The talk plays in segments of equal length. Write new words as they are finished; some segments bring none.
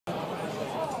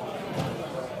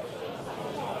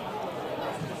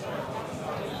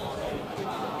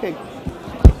Okay.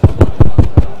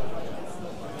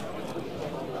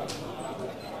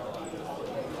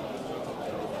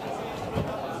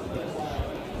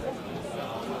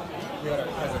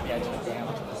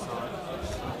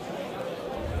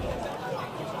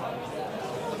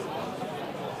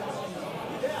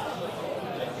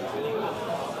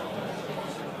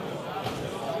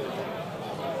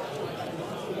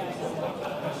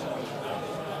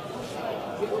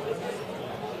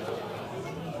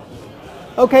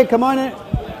 Okay, come on in.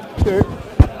 Sure.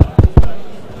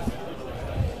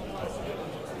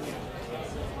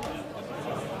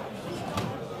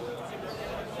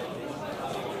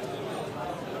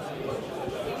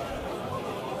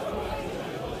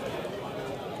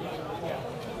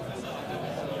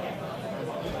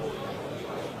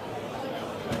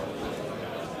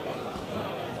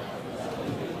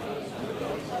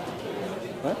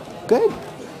 What? Good.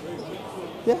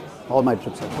 Yeah, all my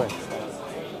trips are quick.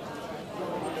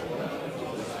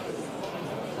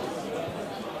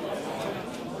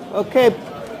 Okay.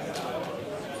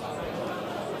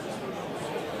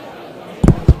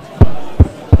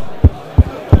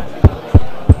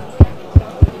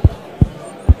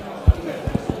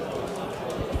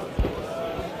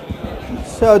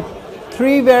 So,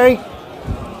 three very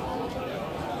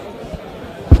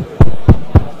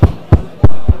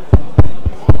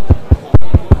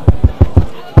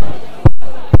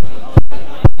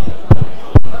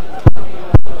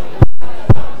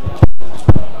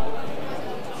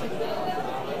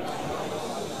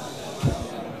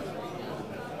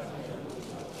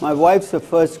My wife's a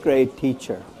first grade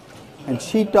teacher, and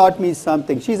she taught me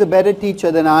something. She's a better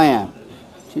teacher than I am.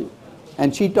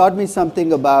 And she taught me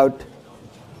something about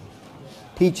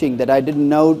teaching that I didn't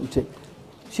know.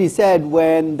 She said,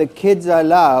 when the kids are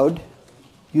loud,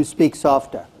 you speak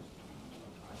softer.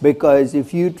 Because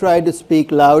if you try to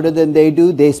speak louder than they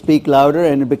do, they speak louder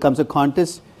and it becomes a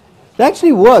contest. It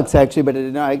actually works, but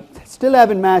I still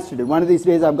haven't mastered it. One of these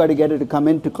days I've got to get her to come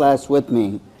into class with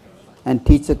me and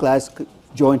teach the class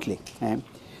jointly. Okay?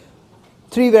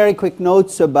 Three very quick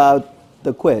notes about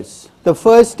the quiz. The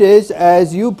first is,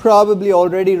 as you probably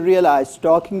already realized,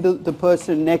 talking to the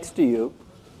person next to you,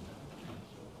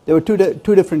 there were two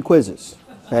different quizzes.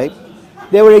 Right?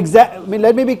 They were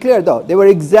let me be clear though. They were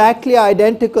exactly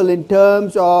identical in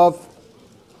terms of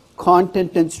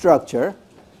content and structure,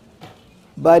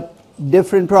 but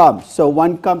different problems. So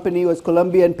one company was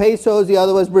Colombian pesos, the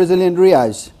other was Brazilian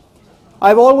reais.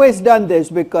 I've always done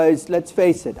this because, let's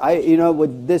face it,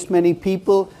 with this many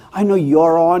people, I know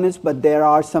you're honest, but there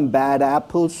are some bad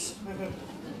apples.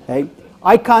 Okay?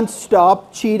 I can't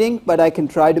stop cheating, but I can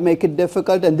try to make it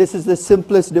difficult, and this is the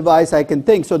simplest device I can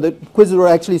think. So the quizzes were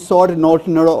actually sorted in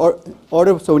alternate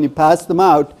order, so when you pass them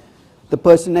out, the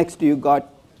person next to you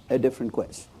got a different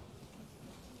quiz.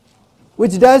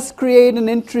 Which does create an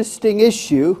interesting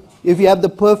issue if you have the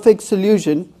perfect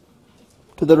solution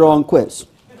to the wrong quiz.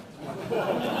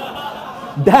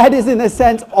 That is, in a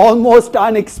sense, almost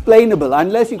unexplainable,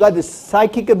 unless you got the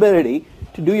psychic ability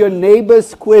to do your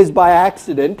neighbor's quiz by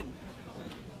accident.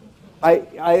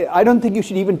 I don't think you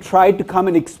should even try to come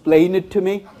and explain it to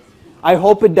me. I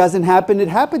hope it doesn't happen. It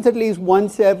happens at least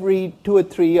once every 2 or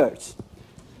 3 years.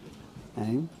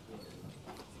 Okay?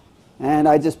 And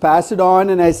I just pass it on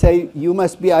and I say, you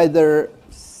must be either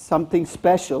something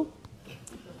special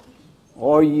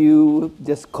or you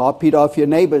just copied off your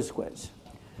neighbor's quiz.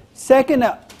 Second,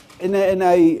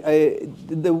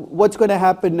 what's going to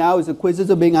happen now is the quizzes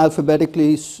are being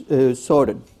alphabetically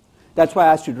sorted. That's why I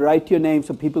asked you to write your name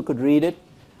so people could read it.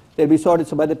 They'll be sorted.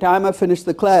 So by the time I finish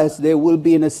the class, they will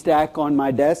be in a stack on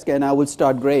my desk, and I will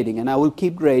start grading. And I will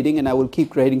keep grading, and I will keep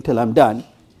grading till I'm done.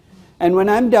 And when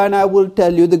I'm done, I will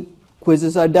tell you the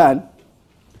quizzes are done.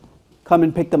 Come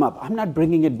and pick them up. I'm not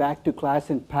bringing it back to class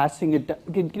and passing it.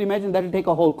 Can you imagine that would take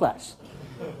a whole class?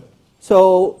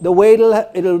 So the way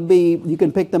it'll be, you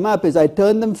can pick them up, is I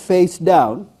turn them face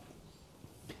down,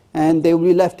 and they will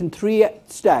be left in 3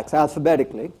 stacks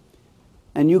alphabetically,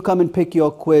 and you come and pick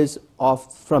your quiz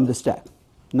off from the stack.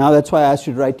 Now that's why I asked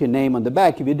you to write your name on the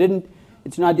back. If you didn't,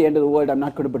 it's not the end of the world. I'm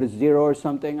not going to put a 0 or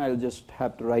something. I'll just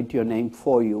have to write your name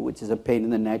for you, which is a pain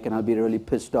in the neck, and I'll be really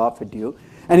pissed off at you.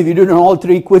 And if you do it on all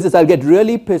 3 quizzes, I'll get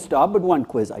really pissed off, but 1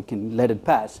 quiz I can let it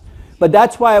pass. But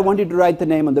that's why I wanted to write the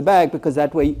name on the back, because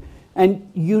that way,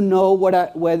 and you know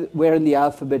where in the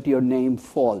alphabet your name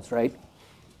falls, right?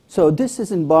 So this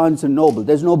isn't Barnes & Noble.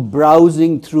 There's no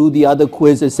browsing through the other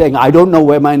quizzes saying, I don't know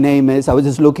where my name is. I was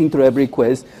just looking through every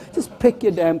quiz. Just pick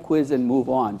your damn quiz and move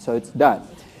on. So it's done.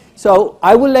 So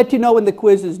I will let you know when the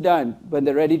quiz is done, when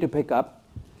they're ready to pick up.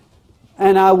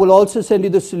 And I will also send you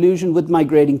the solution with my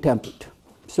grading template.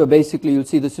 So basically, you'll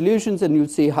see the solutions, and you'll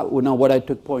see how, what I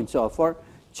took points off for.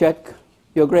 Check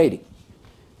your grading.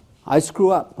 I screw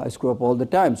up. I screw up all the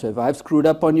time. So if I've screwed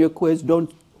up on your quiz, don't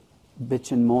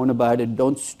bitch and moan about it.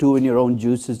 Don't stew in your own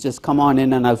juices. Just come on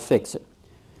in and I'll fix it.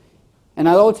 And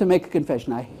I'll also make a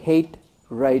confession. I hate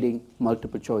writing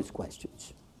multiple choice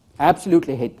questions.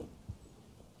 Absolutely hate them.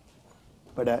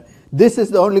 But this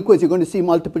is the only quiz you're going to see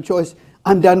multiple choice.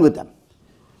 I'm done with them.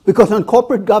 Because on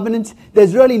corporate governance,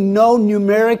 there's really no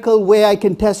numerical way I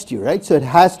can test you, right? So it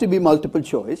has to be multiple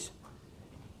choice.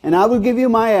 And I will give you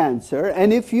my answer.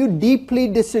 And if you deeply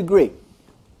disagree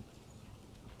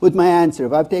with my answer,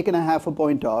 if I've taken a half a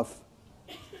point off,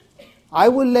 I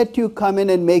will let you come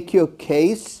in and make your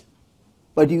case.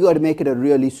 But you got to make it a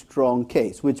really strong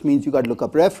case, which means you got to look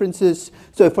up references.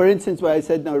 So, for instance, where I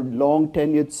said long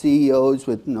tenured CEOs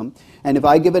with, and if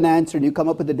I give an answer and you come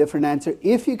up with a different answer,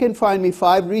 if you can find me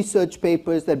 5 research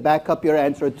papers that back up your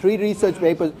answer, or 3 research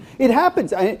papers, it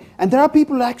happens. And there are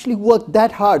people who actually work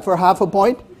that hard for half a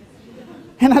point.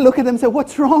 And I look at them and say,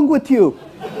 what's wrong with you?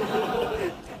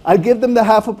 I'll give them the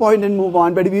half a point and move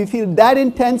on. But if you feel that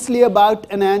intensely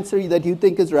about an answer that you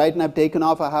think is right and I've taken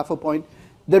off a half a point,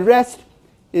 the rest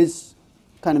is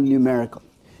kind of numerical.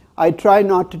 I try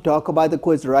not to talk about the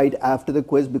quiz right after the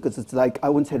quiz because it's like, I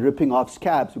wouldn't say ripping off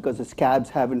scabs because the scabs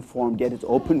haven't formed yet. It's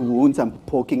open wounds. I'm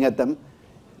poking at them.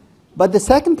 But the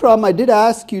second problem, I did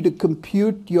ask you to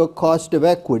compute your cost of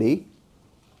equity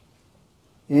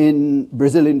in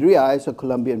Brazilian reais or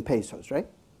Colombian pesos, right?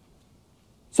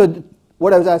 So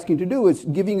what I was asking you to do is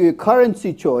giving you a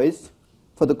currency choice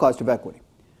for the cost of equity.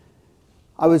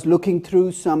 I was looking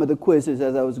through some of the quizzes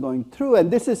as I was going through, and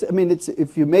this is,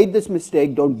 if you made this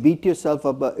mistake, don't beat yourself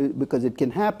up because it can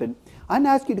happen. I'm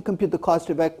asking you to compute the cost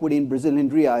of equity in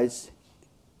Brazilian reais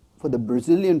for the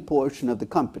Brazilian portion of the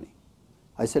company.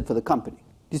 I said for the company.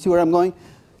 Do you see where I'm going?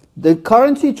 The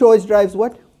currency choice drives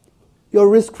what? Your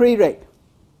risk-free rate.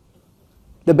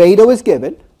 The beta was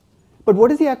given, but what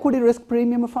is the equity risk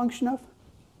premium a function of?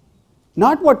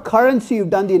 Not what currency you've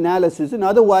done the analysis in,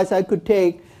 otherwise I could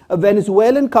take a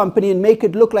Venezuelan company and make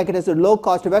it look like it has a low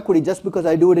cost of equity just because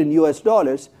I do it in US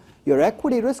dollars. Your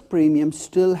equity risk premium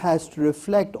still has to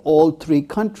reflect all 3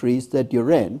 countries that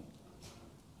you're in,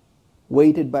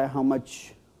 weighted by how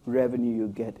much revenue you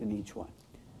get in each one.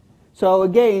 So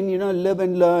again, live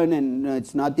and learn, and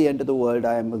it's not the end of the world.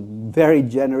 I am a very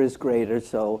generous grader,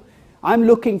 so I'm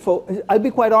looking for, I'll be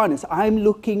quite honest, I'm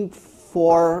looking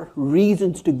for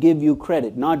reasons to give you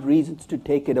credit, not reasons to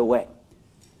take it away.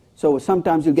 So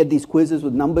sometimes you get these quizzes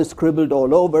with numbers scribbled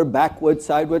all over, backwards,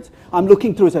 sideways. I'm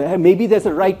looking through, so hey, maybe there's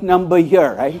a right number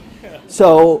here, right?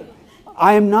 So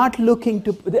I am not looking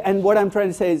to, and what I'm trying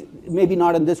to say is, maybe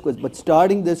not on this quiz, but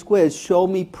starting this quiz, show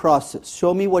me process.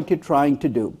 Show me what you're trying to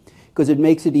do. Because it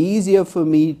makes it easier for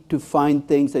me to find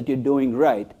things that you're doing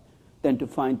right than to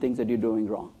find things that you're doing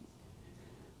wrong.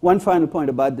 One final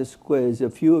point about this quiz. A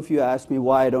few of you asked me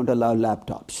why I don't allow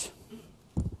laptops.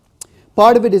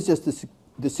 Part of it is just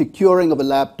the securing of a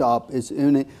laptop is,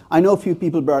 I know a few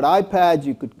people brought iPads,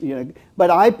 but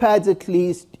iPads at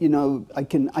least,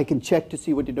 I can check to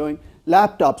see what you're doing.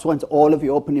 Laptops, once all of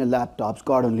you open your laptops,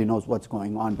 God only knows what's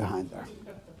going on behind there.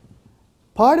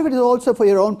 Part of it is also for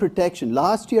your own protection.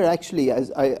 Last year, actually,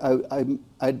 I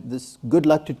had this good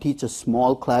luck to teach a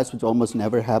small class, which almost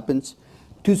never happens.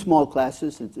 2 small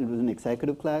classes, it was an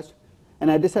executive class, and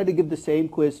I decided to give the same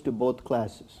quiz to both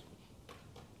classes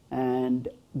and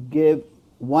give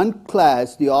one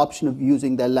class the option of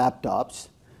using their laptops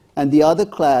and the other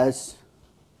class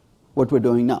what we're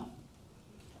doing now.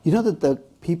 You know that the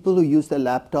people who use their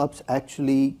laptops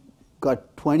actually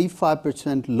got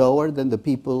 25% lower than the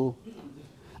people.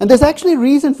 And there's actually a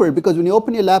reason for it, because when you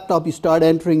open your laptop, you start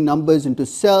entering numbers into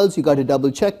cells. You got to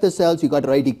double check the cells. You got to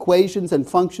write equations and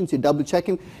functions. You're double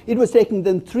checking. It was taking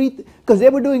them because they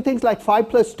were doing things like 5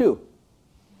 plus 2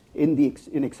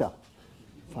 in Excel.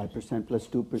 5% plus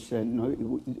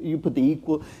 2%. You put the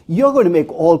equal. You're going to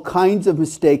make all kinds of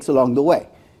mistakes along the way.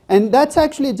 And that's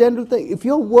actually a general thing. If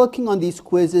you're working on these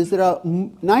quizzes, there are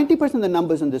 90% of the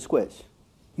numbers on this quiz.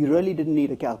 You really didn't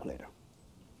need a calculator.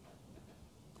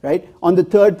 Right? On the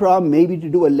third problem, maybe to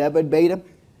do a levered beta,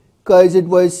 because it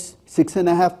was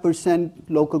 6.5%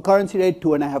 local currency rate,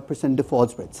 2.5% default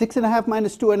spread. 6.5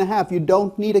 minus 2.5, you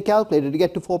don't need a calculator to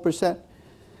get to 4%.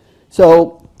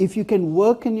 So if you can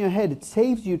work in your head, it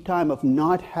saves you time of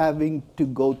not having to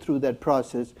go through that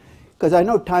process. Because I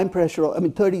know time pressure,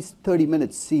 30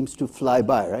 minutes seems to fly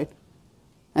by, right?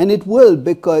 And it will,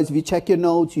 because if you check your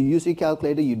notes, you use your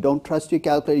calculator, you don't trust your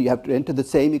calculator, you have to enter the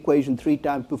same equation 3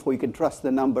 times before you can trust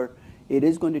the number. It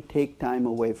is going to take time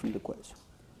away from the quiz.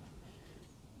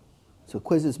 So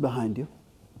quiz is behind you.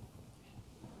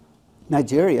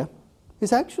 Nigeria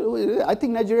is actually, I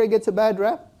think Nigeria gets a bad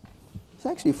rap. It's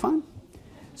actually fun.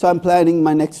 So I'm planning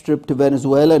my next trip to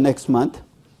Venezuela next month,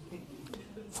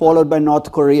 followed by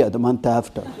North Korea the month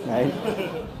after, right?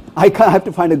 I have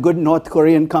to find a good North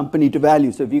Korean company to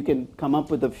value, so if you can come up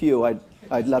with a few,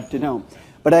 I'd love to know.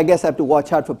 But I guess I have to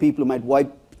watch out for people who might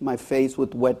wipe my face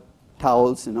with wet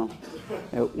towels,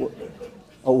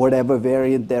 or whatever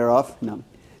variant thereof. No.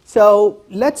 So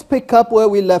let's pick up where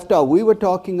we left off. We were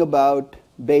talking about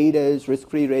betas,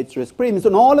 risk-free rates, risk premiums,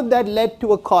 and all of that led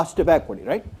to a cost of equity,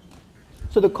 right?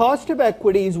 So the cost of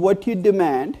equity is what you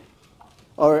demand,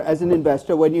 or as an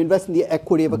investor, when you invest in the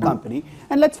equity of a company.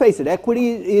 And let's face it,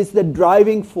 equity is the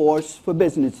driving force for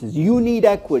businesses. You need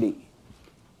equity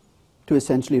to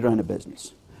essentially run a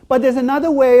business. But there's another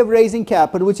way of raising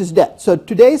capital, which is debt. So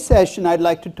today's session, I'd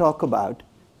like to talk about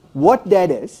what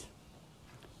debt is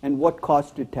and what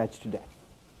costs attached to debt.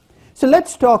 So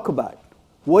let's talk about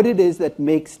what it is that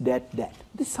makes debt debt.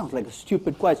 This sounds like a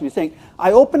stupid question. You're saying,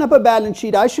 I open up a balance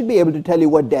sheet, I should be able to tell you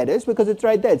what debt is because it's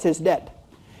right there, it says debt.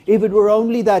 If it were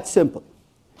only that simple.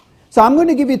 So I'm going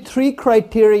to give you 3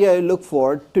 criteria I look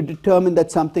for to determine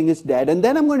that something is debt, and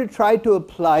then I'm going to try to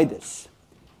apply this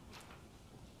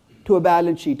to a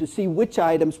balance sheet to see which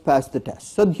items pass the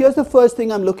test. So here's the first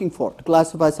thing I'm looking for to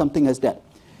classify something as debt.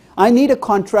 I need a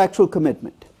contractual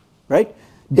commitment, right?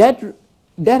 Debt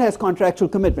has contractual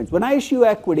commitments. When I issue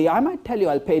equity, I might tell you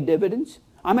I'll pay dividends.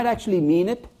 I might actually mean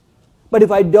it. But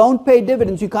if I don't pay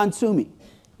dividends, you can't sue me.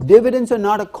 Dividends are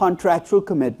not a contractual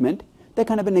commitment. They're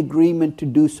kind of an agreement to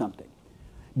do something.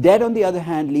 Debt, on the other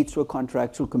hand, leads to a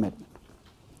contractual commitment.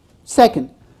 Second,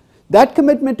 that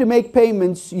commitment to make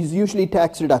payments is usually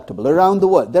tax deductible around the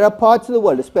world. There are parts of the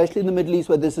world, especially in the Middle East,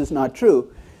 where this is not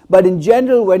true. But in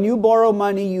general, when you borrow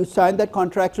money, you sign that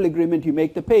contractual agreement, you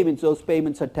make the payments, those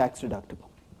payments are tax deductible.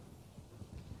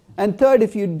 And third,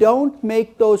 if you don't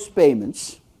make those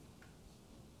payments,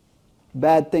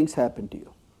 bad things happen to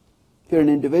you. If you're an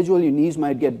individual, your knees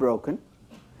might get broken.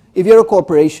 If you're a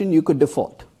corporation, you could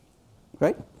default,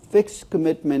 right? Fixed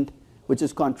commitment, which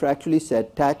is contractually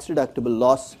set, tax deductible,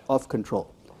 loss of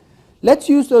control. Let's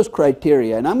use those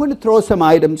criteria, and I'm going to throw some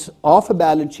items off a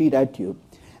balance sheet at you,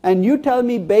 and you tell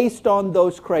me based on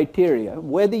those criteria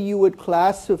whether you would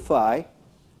classify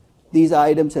these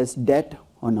items as debt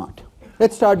or not.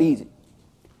 Let's start easy.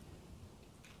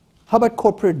 How about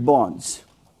corporate bonds?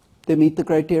 They meet the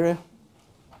criteria?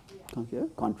 Okay.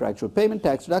 Contractual payment,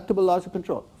 tax deductible, loss of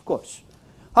control, of course.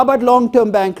 How about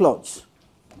long-term bank loans?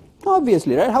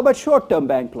 Obviously, right? How about short-term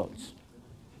bank loans?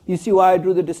 You see why I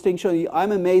drew the distinction?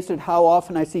 I'm amazed at how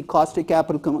often I see cost of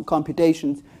capital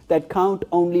computations that count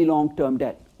only long-term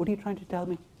debt. What are you trying to tell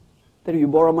me? That if you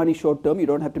borrow money short-term, you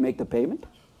don't have to make the payment?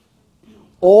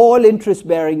 All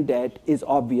interest-bearing debt is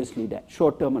obviously debt,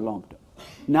 short-term and long-term.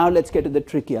 Now let's get to the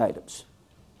tricky items.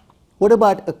 What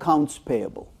about accounts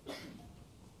payable?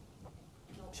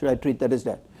 Should I treat that as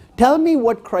debt? Tell me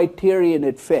what criterion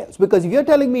it fails. Because if you're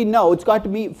telling me no, it's got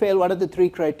to fail one of the 3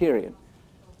 criterion.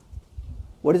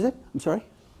 What is it? I'm sorry?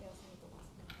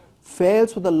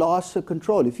 Fails with a loss of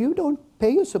control. If you don't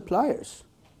pay your suppliers,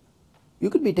 you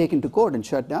could be taken to court and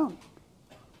shut down.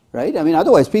 Right? I mean,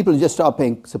 otherwise people just stop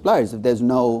paying suppliers if there's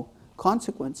no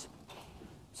consequence.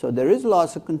 So there is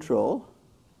loss of control.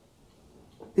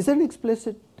 Is there an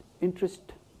explicit interest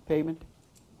payment?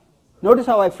 Notice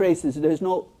how I phrase this.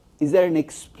 Is there an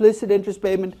explicit interest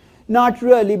payment? Not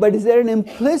really, but is there an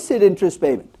implicit interest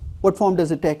payment? What form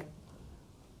does it take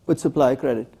with supplier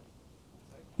credit?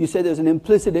 You say there's an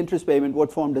implicit interest payment.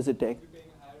 What form does it take?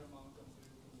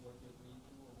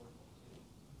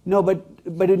 No, but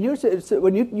when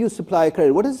you use supplier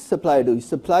credit, what does the supplier do? He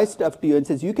supplies stuff to you and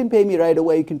says, you can pay me right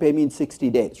away, you can pay me in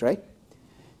 60 days, right?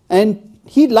 And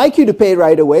he'd like you to pay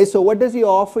right away, so what does he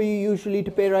offer you usually to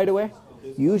pay right away?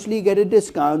 Usually get a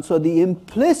discount, so the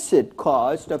implicit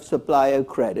cost of supplier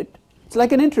credit, it's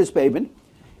like an interest payment,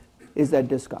 is that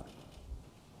discount.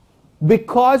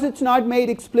 Because it's not made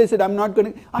explicit, I'm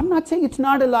not saying it's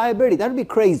not a liability, that would be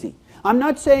crazy. I'm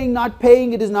not saying not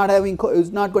paying it is not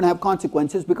going to have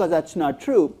consequences, because that's not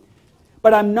true.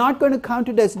 But I'm not going to count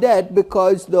it as debt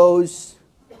because those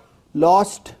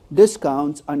lost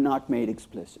discounts are not made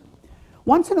explicit.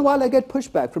 Once in a while I get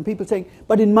pushback from people saying,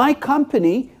 but in my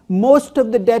company, most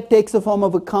of the debt takes the form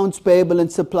of accounts payable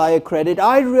and supplier credit.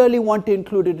 I really want to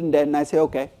include it in debt. And I say,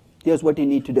 okay, here's what you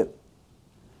need to do.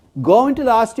 Go into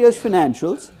last year's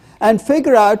financials and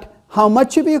figure out how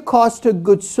much of your cost of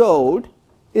goods sold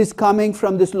is coming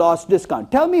from this lost discount.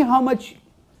 Tell me how much,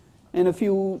 and a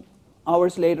few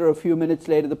hours later, a few minutes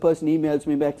later, the person emails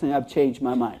me back saying, I've changed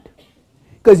my mind.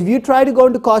 Because if you try to go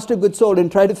into cost of goods sold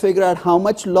and try to figure out how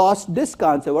much lost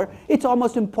discounts there were, it's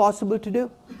almost impossible to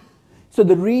do. So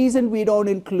the reason we don't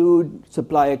include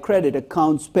supplier credit,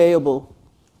 accounts payable,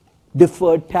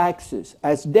 deferred taxes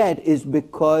as debt is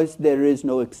because there is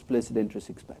no explicit interest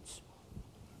expense.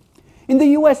 In the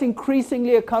US,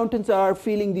 increasingly accountants are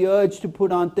feeling the urge to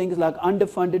put on things like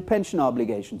underfunded pension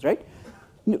obligations, right?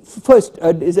 First,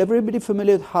 is everybody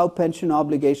familiar with how pension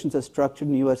obligations are structured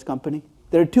in a US company?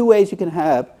 There are two ways you can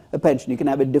have a pension. You can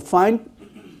have a defined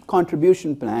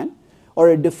contribution plan or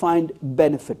a defined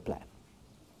benefit plan.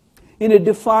 In a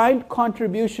defined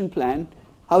contribution plan,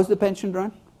 how's the pension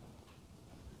run?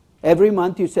 Every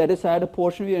month you set aside a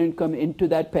portion of your income into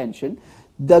that pension.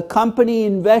 The company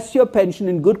invests your pension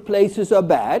in good places or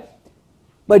bad,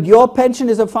 but your pension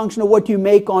is a function of what you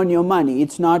make on your money.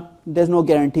 It's not, there's no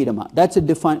guaranteed amount. That's a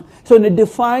defined. So in a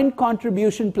defined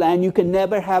contribution plan, you can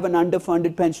never have an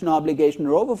underfunded pension obligation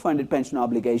or overfunded pension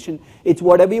obligation. It's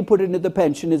whatever you put into the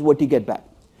pension is what you get back.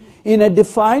 In a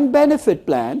defined benefit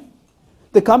plan,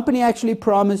 the company actually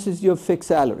promises you a fixed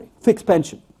salary, fixed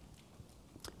pension.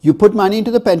 You put money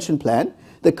into the pension plan,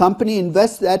 the company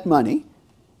invests that money,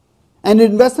 and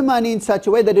it invests the money in such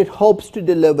a way that it hopes to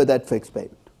deliver that fixed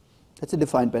payment. That's a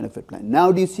defined benefit plan.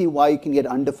 Now do you see why you can get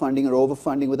underfunding or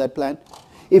overfunding with that plan?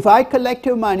 If I collect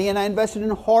your money and I invest it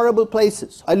in horrible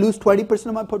places, I lose 20%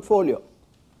 of my portfolio.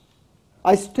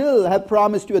 I still have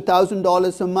promised you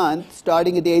 $1,000 a month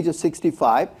starting at the age of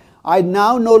 65. I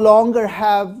now no longer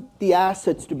have the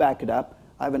assets to back it up.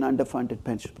 I have an underfunded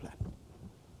pension plan.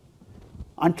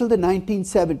 Until the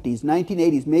 1970s,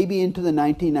 1980s, maybe into the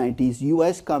 1990s,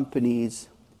 US companies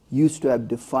used to have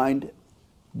defined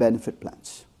benefit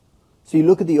plans. So you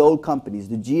look at the old companies,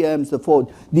 the GMs, the Ford.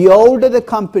 The older the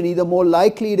company, the more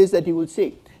likely it is that you will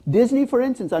see. Disney, for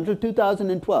instance, until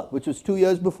 2012, which was 2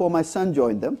 years before my son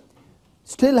joined them,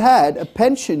 still had a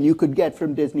pension you could get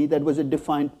from Disney that was a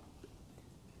defined.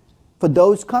 For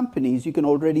those companies, you can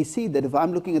already see that if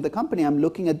I'm looking at the company, I'm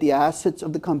looking at the assets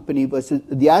of the company versus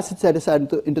the assets set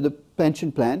aside into the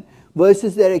pension plan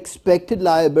versus their expected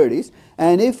liabilities.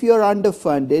 And if you're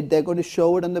underfunded, they're going to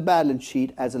show it on the balance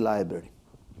sheet as a liability.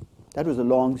 That was a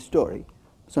long story.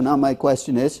 So now my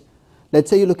question is, let's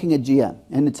say you're looking at GM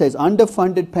and it says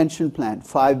underfunded pension plan,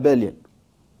 $5 billion.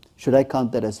 Should I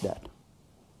count that as debt?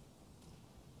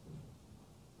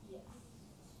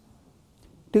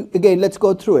 Again, let's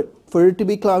go through it. For it to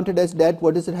be counted as debt,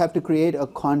 what does it have to create? A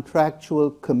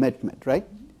contractual commitment, right?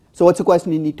 So what's the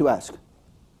question you need to ask?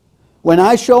 When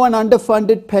I show an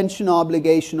underfunded pension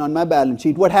obligation on my balance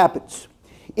sheet, what happens?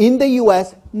 In the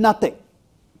US, nothing.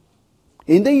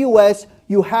 In the US,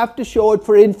 you have to show it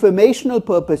for informational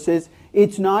purposes.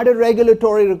 It's not a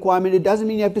regulatory requirement. It doesn't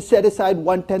mean you have to set aside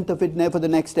 1/10 of it for the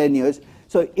next 10 years.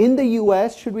 So in the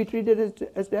US, should we treat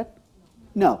it as debt?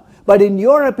 No. But in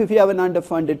Europe, if you have an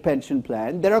underfunded pension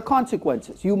plan, there are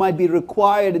consequences. You might be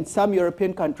required in some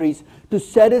European countries to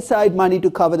set aside money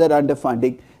to cover that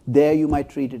underfunding. There you might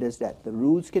treat it as debt. The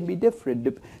rules can be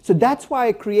different. So that's why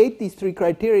I create these three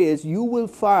criteria. You will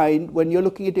find when you're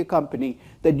looking at your company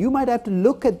that you might have to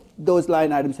look at those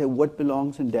line items and say what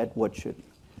belongs in debt, what shouldn't.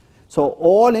 So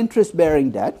all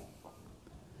interest-bearing debt,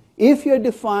 if your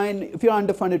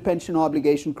underfunded pension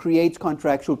obligation creates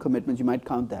contractual commitments, you might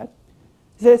count that.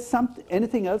 Is there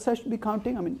anything else I should be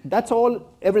counting? I mean, that's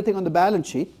everything on the balance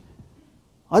sheet.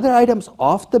 Are there items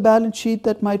off the balance sheet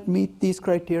that might meet these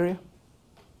criteria?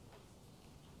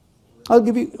 I'll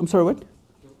give you, I'm sorry, what?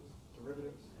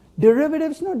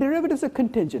 Derivatives? No, derivatives are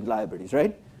contingent liabilities,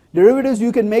 right? Derivatives,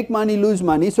 you can make money, lose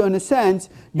money. So in a sense,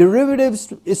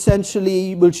 derivatives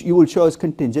essentially you will show as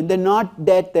contingent. They're not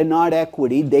debt, they're not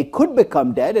equity. They could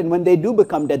become debt, and when they do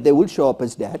become debt, they will show up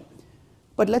as debt.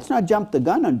 But let's not jump the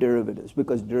gun on derivatives,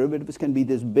 because derivatives can be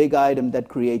this big item that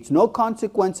creates no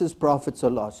consequences, profits,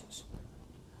 or losses.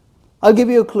 I'll give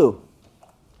you a clue.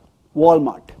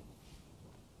 Walmart.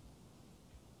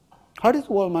 How does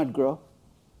Walmart grow?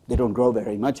 They don't grow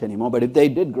very much anymore, but if they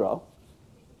did grow,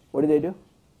 what do?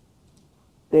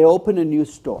 They open a new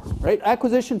store, right?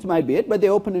 Acquisitions might be it, but they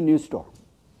open a new store.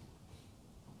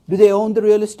 Do they own the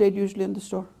real estate usually in the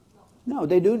store? No,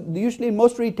 they do. Usually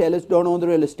most retailers don't own the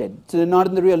real estate, so they're not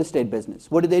in the real estate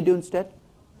business. What do they do instead?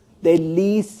 They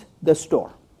lease the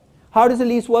store. How does a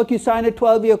lease work? You sign a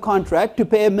 12-year contract to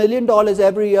pay $1 million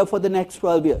every year for the next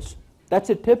 12 years. That's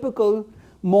a typical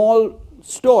mall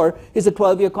store is a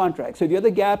 12-year contract. So if you're the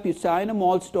Gap, you sign a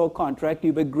mall store contract,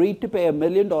 you've agreed to pay $1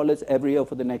 million every year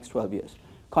for the next 12 years.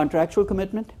 Contractual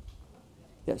commitment?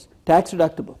 Yes. Tax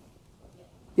deductible?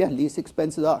 Yeah, lease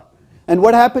expenses are. And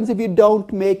what happens if you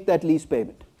don't make that lease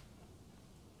payment?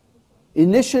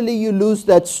 Initially, you lose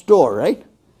that store, right?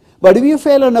 But if you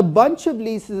fail on a bunch of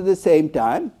leases at the same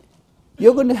time,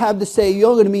 you're going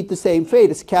to meet the same fate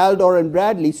as Caldor and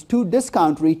Bradley's, two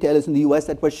discount retailers in the US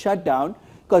that were shut down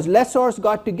because lessors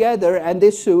got together and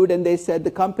they sued and they said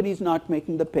the company's not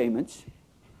making the payments,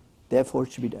 therefore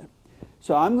it should be done.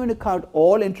 So I'm going to count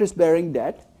all interest-bearing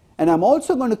debt, and I'm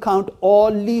also going to count all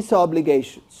lease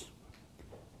obligations.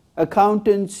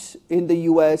 Accountants in the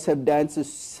US have danced a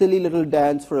silly little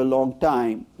dance for a long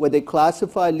time where they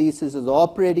classify leases as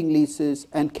operating leases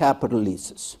and capital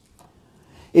leases.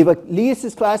 If a lease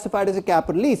is classified as a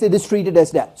capital lease, it is treated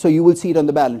as debt, so you will see it on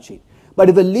the balance sheet. But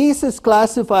if a lease is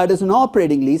classified as an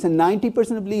operating lease, and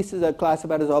 90% of leases are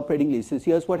classified as operating leases,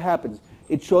 here's what happens.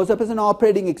 It shows up as an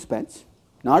operating expense,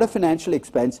 not a financial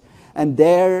expense, and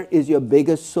there is your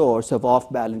biggest source of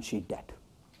off-balance sheet debt.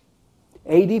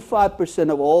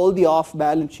 85% of all the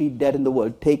off-balance sheet debt in the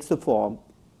world takes the form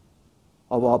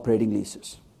of operating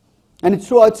leases. And it's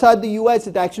true outside the US,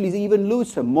 it actually is even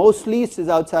looser. Most leases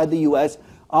outside the US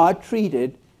are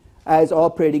treated as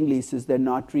operating leases. They're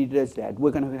not treated as debt.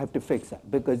 We're going to have to fix that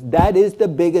because that is the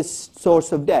biggest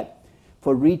source of debt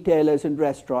for retailers and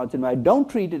restaurants. And when I don't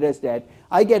treat it as debt,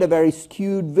 I get a very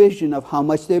skewed vision of how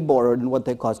much they borrowed and what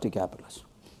their cost of capital is.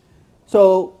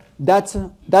 So that's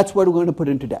what we're going to put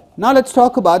into debt. Now let's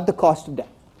talk about the cost of debt.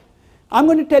 I'm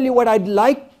going to tell you what I'd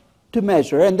like to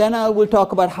measure, and then I will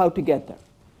talk about how to get there.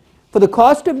 For the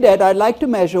cost of debt, I'd like to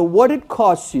measure what it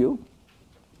costs you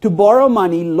to borrow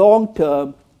money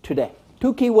long-term today.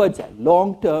 Two key words there,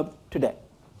 long-term today.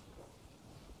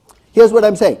 Here's what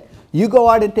I'm saying. You go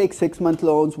out and take 6-month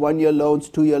loans, 1-year loans,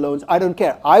 2-year loans. I don't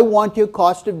care. I want your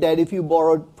cost of debt if you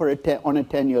borrowed on a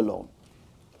 10-year loan.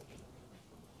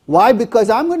 Why? Because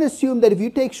I'm going to assume that if you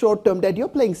take short-term debt, you're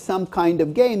playing some kind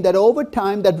of game that over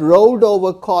time that rolled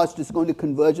over cost is going to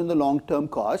converge on the long-term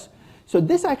cost. So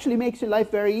this actually makes your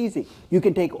life very easy. You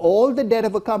can take all the debt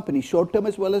of a company, short-term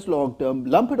as well as long-term,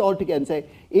 lump it all together and say,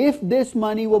 if this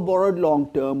money were borrowed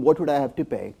long-term, what would I have to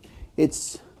pay?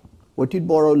 It's what you'd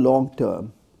borrow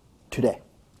long-term today.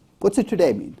 What's a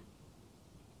today mean?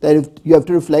 That if you have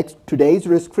to reflect today's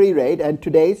risk-free rate and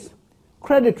today's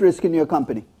credit risk in your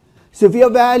company. So if you're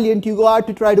Valiant, you go out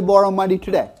to try to borrow money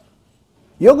today.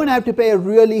 You're going to have to pay a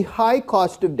really high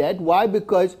cost of debt. Why?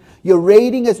 Because your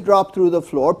rating has dropped through the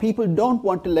floor. People don't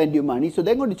want to lend you money, so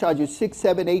they're going to charge you 6,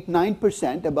 7, 8,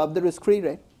 9% above the risk-free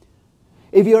rate.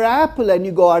 If you're Apple and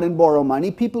you go out and borrow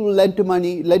money, people will lend you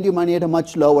money at a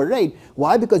much lower rate.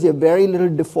 Why? Because you have very little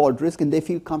default risk and they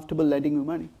feel comfortable lending you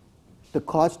money. The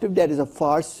cost of debt is a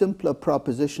far simpler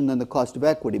proposition than the cost of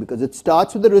equity because it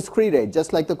starts with the risk-free rate,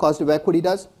 just like the cost of equity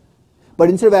does. But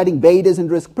instead of adding betas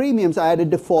and risk premiums, I add a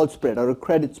default spread or a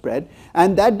credit spread.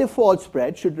 And that default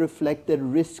spread should reflect the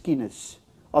riskiness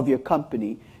of your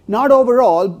company, not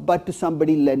overall, but to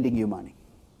somebody lending you money.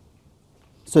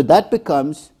 So that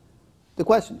becomes the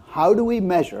question. How do we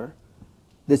measure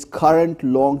this current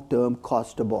long-term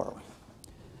cost of borrowing?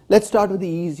 Let's start with the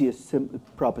easiest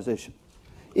proposition.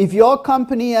 If your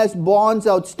company has bonds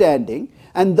outstanding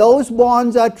and those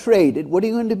bonds are traded, what are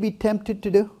you going to be tempted to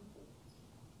do?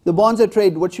 The bonds are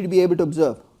traded, what should you be able to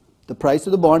observe? The price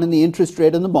of the bond and the interest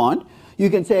rate on the bond.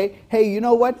 You can say, hey, you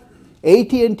know what?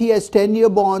 AT&T has 10-year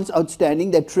bonds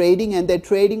outstanding. They're trading, and they're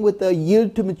trading with a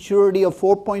yield to maturity of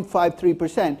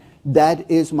 4.53%. That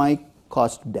is my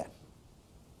cost of debt.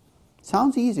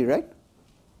 Sounds easy, right?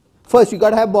 First, you've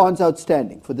got to have bonds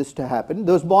outstanding for this to happen.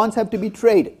 Those bonds have to be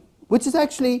traded, which is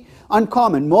actually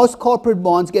uncommon. Most corporate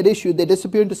bonds get issued, they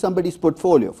disappear into somebody's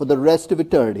portfolio for the rest of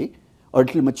eternity or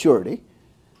till maturity.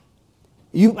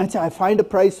 You might say, I find a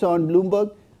price on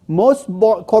Bloomberg. Most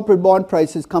corporate bond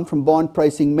prices come from bond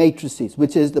pricing matrices,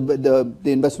 which is the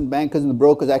investment bankers and the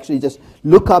brokers actually just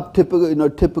look up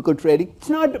typical trading. It's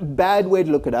not a bad way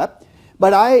to look it up,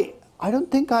 but I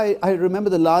don't think I remember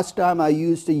the last time I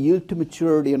used a yield to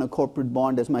maturity on a corporate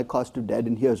bond as my cost of debt,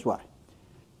 and here's why.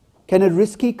 Can a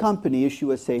risky company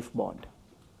issue a safe bond?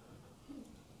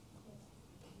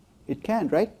 It can,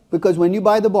 right? Because when you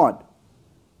buy the bond,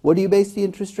 what do you base the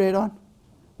interest rate on?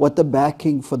 What the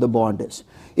backing for the bond is.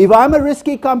 If I'm a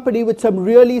risky company with some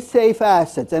really safe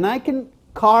assets and I can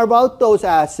carve out those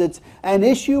assets and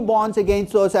issue bonds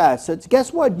against those assets,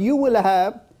 guess what? You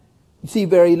will see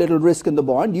very little risk in the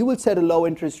bond. You will set a low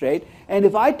interest rate. And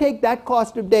if I take that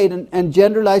cost of debt and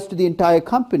generalize to the entire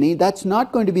company, that's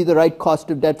not going to be the right cost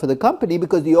of debt for the company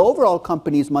because the overall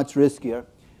company is much riskier.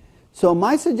 So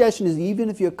my suggestion is even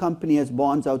if your company has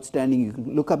bonds outstanding, you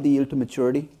can look up the yield to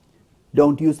maturity.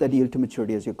 Don't use that yield to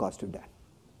maturity as your cost of debt.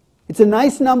 It's a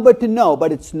nice number to know,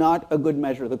 but it's not a good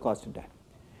measure of the cost of debt.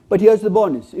 But here's the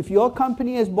bonus. If your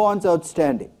company has bonds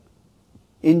outstanding,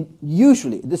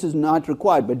 usually, this is not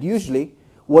required, but usually,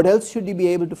 What else should you be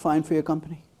able to find for your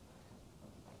company?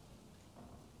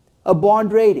 A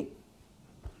bond rating.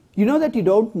 You know that you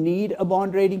don't need a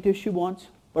bond rating to issue bonds,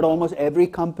 but almost every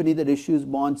company that issues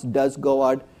bonds does go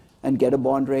out and get a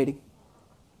bond rating.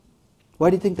 Why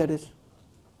do you think that is?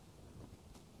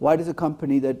 Why does a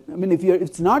company that, I mean, if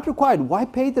it's not required, why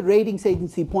pay the ratings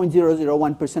agency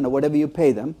 0.001% or whatever you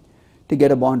pay them to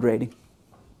get a bond rating?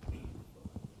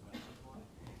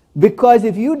 Because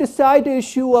if you decide to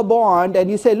issue a bond and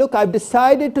you say, look, I've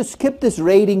decided to skip this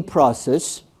rating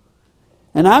process,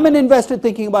 and I'm an investor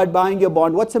thinking about buying your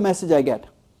bond, what's the message I get?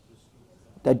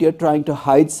 That you're trying to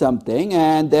hide something,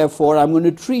 and therefore I'm going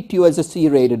to treat you as a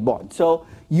C-rated bond. So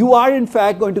you are in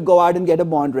fact going to go out and get a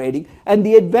bond rating. And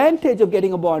the advantage of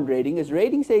getting a bond rating is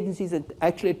ratings agencies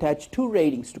actually attach two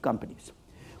ratings to companies.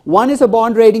 One is a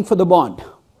bond rating for the bond,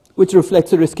 which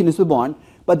reflects the riskiness of the bond,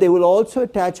 but they will also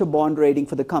attach a bond rating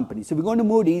for the company. So if you go to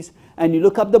Moody's and you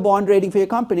look up the bond rating for your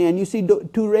company and you see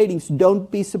two ratings, don't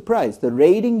be surprised. The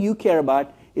rating you care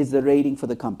about is the rating for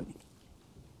the company.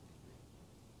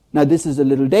 Now this is a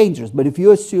little dangerous, but if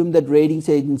you assume that ratings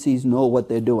agencies know what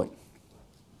they're doing,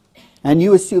 and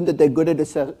you assume that they're good at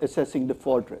assessing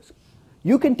default risk,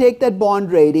 you can take that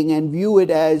bond rating and view it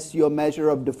as your measure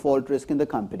of default risk in the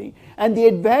company. And the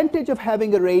advantage of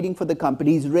having a rating for the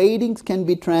company is ratings can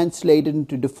be translated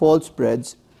into default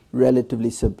spreads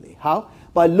relatively simply. How?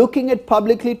 By looking at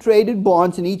publicly traded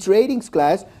bonds in each ratings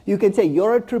class, you can say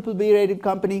you're a BBB rated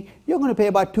company, you're going to pay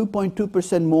about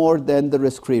 2.2% more than the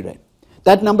risk-free rate.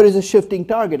 That number is a shifting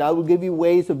target. I will give you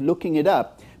ways of looking it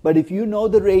up. But if you know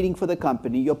the rating for the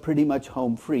company, you're pretty much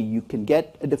home free. You can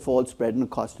get a default spread and a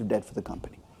cost of debt for the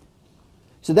company.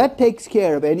 So that takes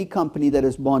care of any company that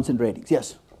has bonds and ratings.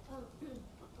 Yes? What does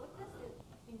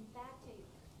the emphatic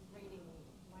rating mean?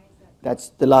 Why is that? That's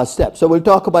the last step. So we'll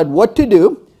talk about what to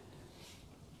do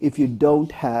if you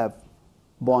don't have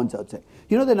bonds outside.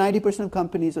 You know that 90% of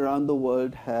companies around the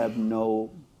world have no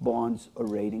bonds or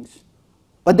ratings?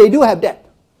 But they do have debt.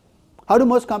 How do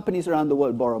most companies around the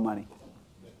world borrow money?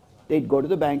 They go to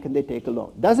the bank and they take a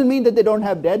loan. Doesn't mean that they don't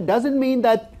have debt. Doesn't mean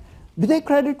that, do they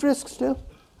credit risk still?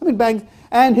 I mean, banks,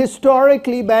 and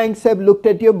historically banks have looked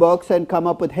at your books and come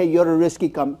up with, hey, you're a risky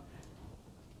company.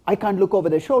 I can't look over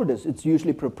their shoulders. It's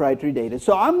usually proprietary data.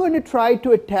 So I'm going to try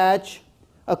to attach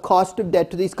a cost of debt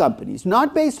to these companies,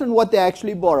 not based on what they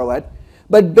actually borrow at,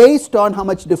 but based on how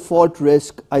much default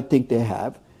risk I think they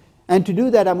have. And to do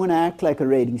that, I'm going to act like a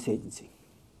ratings agency.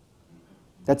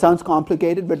 That sounds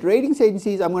complicated, but ratings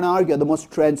agencies, I'm going to argue, are the most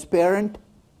transparent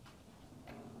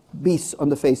beasts on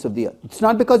the face of the earth. It's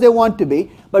not because they want to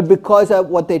be, but because of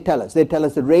what they tell us. They tell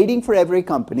us the rating for every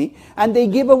company, and they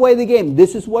give away the game.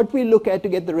 This is what we look at to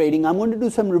get the rating. I'm going to do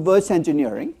some reverse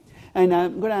engineering, and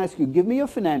I'm going to ask you, give me your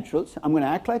financials. I'm going to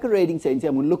act like a ratings agency.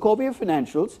 I'm going to look over your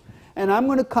financials, and I'm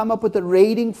going to come up with a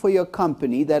rating for your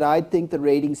company that I think the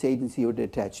ratings agency would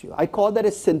attach to you. I call that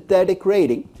a synthetic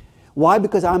rating. Why?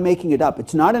 Because I'm making it up.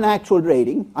 It's not an actual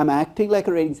rating. I'm acting like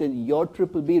a rating saying you're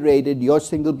BBB rated, you're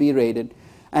single B rated.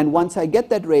 And once I get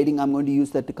that rating, I'm going to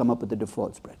use that to come up with the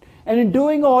default spread. And in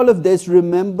doing all of this,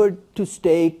 remember to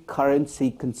stay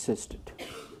currency consistent.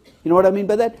 You know what I mean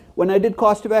by that? When I did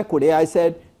cost of equity, I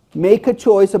said, make a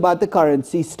choice about the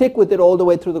currency, stick with it all the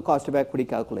way through the cost of equity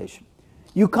calculation.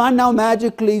 You can't now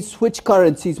magically switch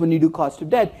currencies when you do cost of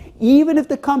debt, even if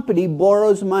the company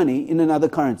borrows money in another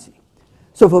currency.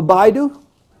 So for Baidu,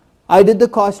 I did the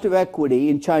cost of equity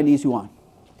in Chinese yuan.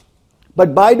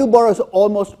 But Baidu borrows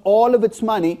almost all of its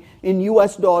money in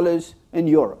US dollars and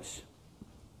euros.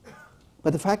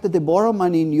 But the fact that they borrow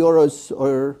money in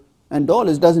euros and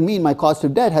dollars doesn't mean my cost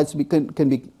of debt has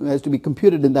to be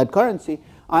computed in that currency.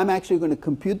 I'm actually going to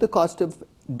compute the cost of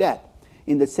debt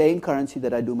in the same currency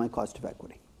that I do my cost of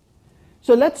equity.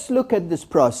 So let's look at this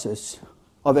process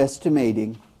of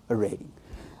estimating a rating.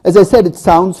 As I said, it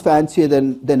sounds fancier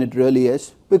than it really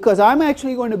is, because I'm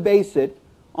actually going to base it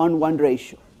on one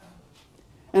ratio.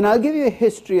 And I'll give you a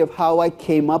history of how I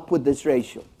came up with this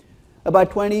ratio.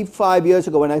 About 25 years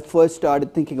ago, when I first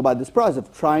started thinking about this process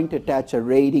of trying to attach a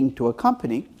rating to a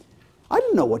company, I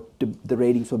didn't know what the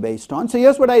ratings were based on. So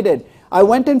here's what I did. I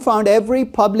went and found every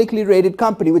publicly rated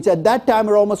company, which at that time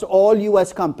were almost all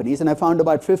US companies, and I found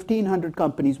about 1,500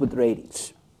 companies with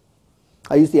ratings.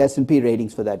 I used the S&P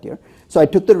ratings for that year. So I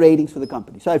took the ratings for the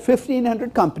company. So I had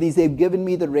 1,500 companies. They've given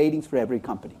me the ratings for every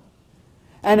company.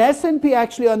 And S&P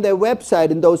actually on their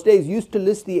website in those days used to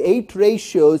list the 8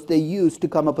 ratios they used to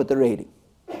come up with the rating.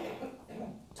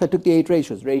 So I took the 8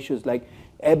 ratios. Ratios like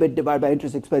EBIT divided by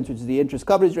interest expense, which is the interest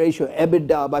coverage ratio,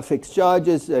 EBITDA by fixed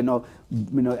charges,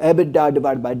 EBITDA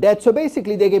divided by debt. So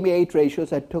basically they gave me 8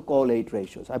 ratios. I took all 8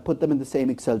 ratios. I put them in the same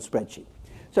Excel spreadsheet.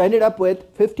 So I ended up with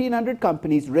 1,500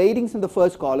 companies, ratings in the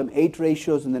first column, 8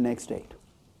 ratios in the next 8.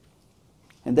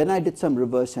 And then I did some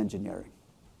reverse engineering.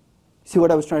 See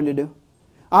what I was trying to do?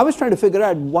 I was trying to figure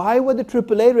out why were the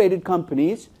AAA rated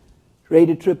companies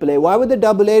rated AAA? Why were the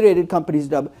AA rated companies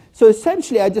double? So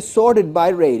essentially I just sorted by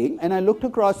rating and I looked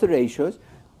across the ratios.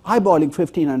 Eyeballing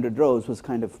 1,500 rows was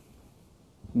kind of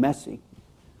messy.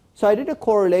 So I did a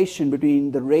correlation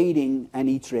between the rating and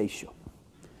each ratio.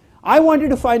 I wanted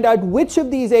to find out which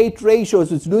of these 8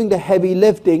 ratios is doing the heavy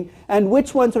lifting and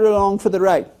which ones are along for the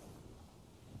ride.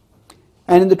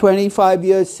 And in the 25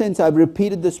 years since, I've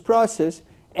repeated this process.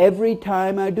 Every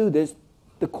time I do this,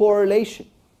 the correlation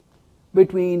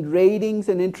between ratings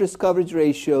and interest coverage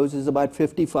ratios is about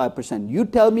 55%. You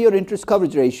tell me your interest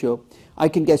coverage ratio, I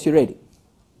can guess your rating.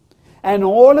 And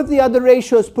all of the other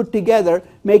ratios put together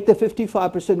make the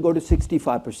 55% go to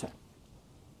 65%. So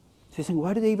you're saying,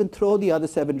 why do they even throw the other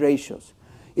 7 ratios?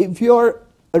 If you're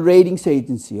a ratings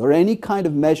agency or any kind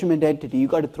of measurement entity,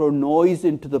 you've got to throw noise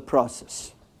into the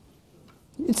process.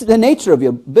 It's the nature of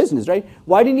your business, right?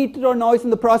 Why do you need to throw noise in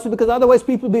the process? Because otherwise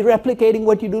people will be replicating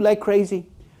what you do like crazy.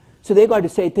 So they got to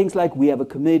say things like, we have a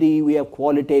committee, we have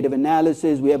qualitative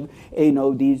analysis, we have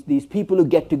these people who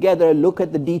get together, look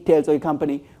at the details of your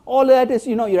company. All of that is,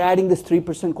 you're adding this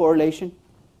 3% correlation.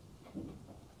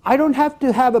 I don't have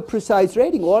to have a precise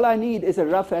rating. All I need is a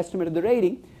rough estimate of the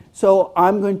rating. So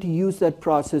I'm going to use that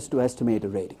process to estimate a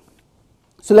rating.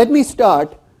 So let me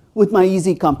start with my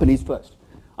easy companies first.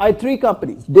 I had 3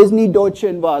 companies, Disney, Deutsche,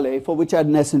 and Vale, for which I had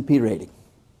an S&P rating.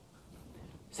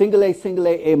 Single A,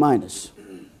 A minus.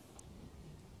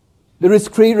 The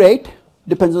risk-free rate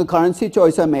depends on the currency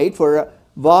choice I made. For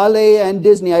Vale and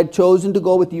Disney, I had chosen to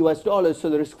go with US dollars,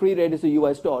 so the risk-free rate is a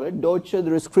US dollar. Deutsche,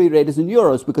 the risk-free rate is in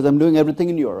euros because I'm doing everything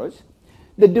in euros.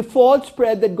 The default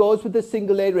spread that goes with the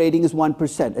single A rating is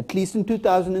 1%. At least in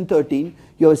 2013,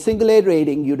 you have a single A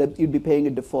rating, you'd be paying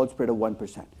a default spread of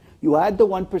 1%. You add the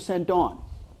 1% on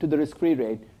to the risk-free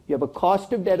rate, you have a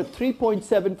cost of debt of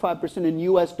 3.75% in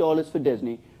US dollars for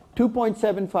Disney,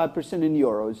 2.75% in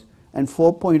euros, and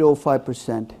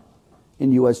 4.05%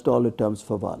 in US dollar terms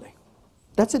for Vale.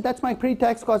 That's it. That's my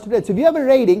pre-tax cost of debt. So if you have a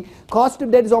rating, cost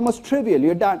of debt is almost trivial.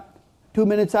 You're done. 2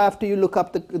 minutes after you look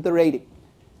up the rating.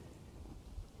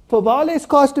 For Vale's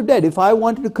cost of debt, if I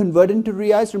wanted to convert into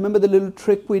reais, remember the little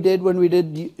trick we did when we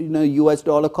did US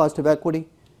dollar cost of equity,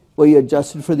 where you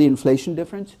adjusted for the inflation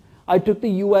difference? I took the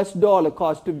US dollar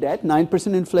cost of debt,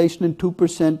 9% inflation and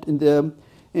 2% in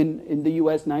the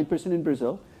US, 9% in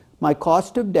Brazil. My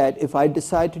cost of debt, if I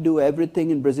decide to do everything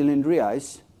in Brazilian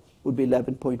reais, would be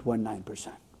 11.19%.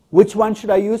 Which one should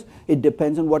I use? It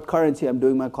depends on what currency I'm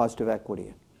doing my cost of equity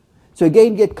in. So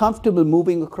again, get comfortable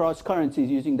moving across currencies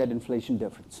using that inflation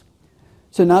difference.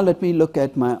 So now let me look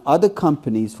at my other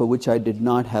companies for which I did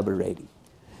not have a rating.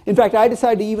 In fact, I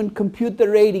decided to even compute the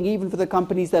rating even for the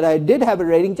companies that I did have a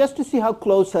rating just to see how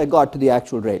close I got to the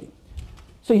actual rating.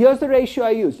 So here's the ratio I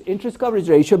use, interest coverage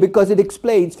ratio, because it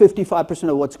explains 55%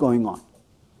 of what's going on.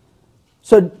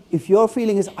 So if your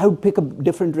feeling is, I would pick a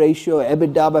different ratio,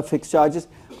 EBITDA by fixed charges,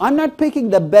 I'm not picking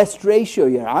the best ratio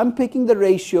here. I'm picking the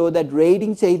ratio that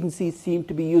ratings agencies seem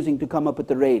to be using to come up with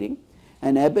the rating,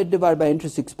 and EBIT divided by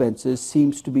interest expenses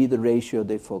seems to be the ratio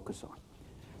they focus on.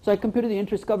 So I computed the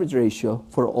interest coverage ratio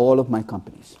for all of my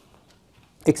companies,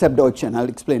 except Deutsche, and I'll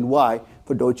explain why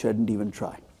for Deutsche I didn't even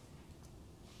try.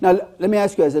 Now, let me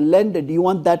ask you, as a lender, do you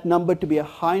want that number to be a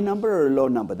high number or a low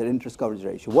number, that interest coverage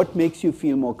ratio? What makes you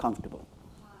feel more comfortable?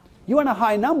 You want a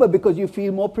high number because you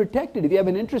feel more protected. If you have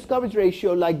an interest coverage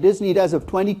ratio like Disney does of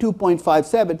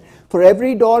 22.57, for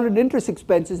every dollar in interest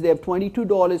expenses, they have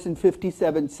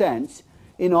 $22.57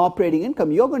 in operating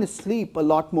income. You're going to sleep a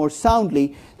lot more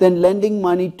soundly than lending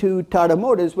money to Tata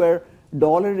Motors, where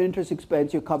dollar in interest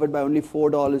expense, you're covered by only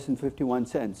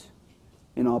 $4.51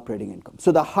 in operating income.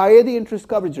 So the higher the interest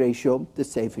coverage ratio, the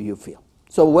safer you feel.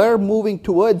 So we're moving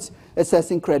towards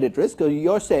assessing credit risk. So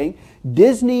you're saying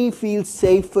Disney feels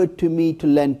safer to me to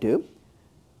lend to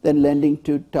than lending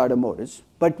to Tata Motors,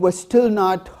 but we're still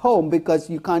not home because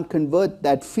you can't convert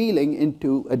that feeling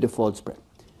into a default spread.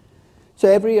 So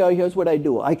every year, here's what I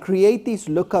do. I create these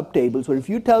lookup tables where if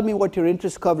you tell me what your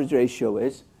interest coverage ratio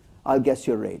is, I'll guess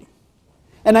your rating.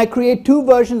 And I create 2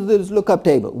 versions of this lookup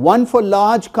table. One for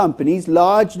large companies,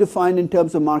 large defined in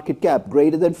terms of market cap,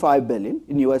 greater than 5 billion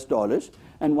in US dollars,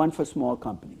 and one for small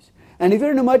companies. And if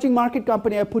you're an emerging market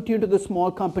company, I put you into the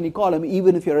small company column,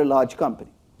 even if you're a large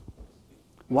company.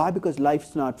 Why? Because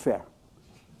life's not fair.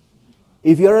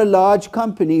 If you're a large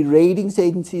company, ratings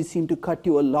agencies seem to cut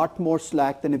you a lot more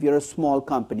slack than if you're a small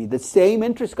company. The same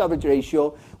interest coverage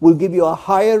ratio will give you a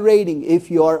higher rating if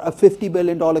you're a $50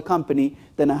 billion company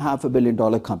than a $500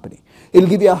 million company. It'll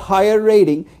give you a higher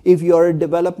rating if you're a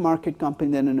developed market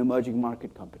company than an emerging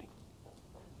market company.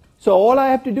 So all I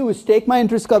have to do is take my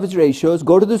interest coverage ratios,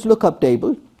 go to this lookup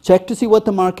table, check to see what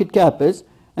the market cap is,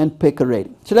 and pick a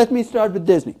rating. So let me start with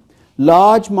Disney.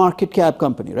 Large market cap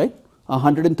company, right?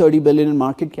 130 billion in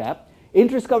market cap.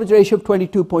 Interest coverage ratio of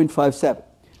 22.57.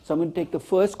 So I'm going to take the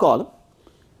first column.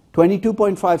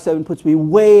 22.57 puts me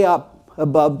way up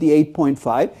above the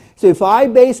 8.5. So if I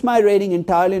base my rating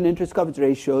entirely on interest coverage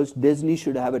ratios, Disney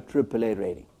should have a AAA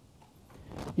rating.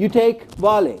 You take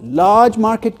Vale, large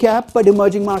market cap but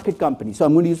emerging market company. So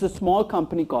I'm going to use the small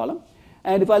company column.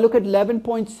 And if I look at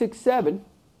 11.67,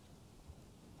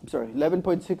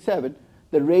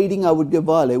 the rating I would give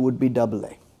Vale would be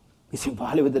AA. You see,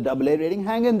 Vale with the AA rating,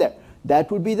 hang in there.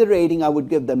 That would be the rating I would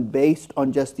give them based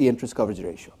on just the interest coverage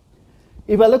ratio.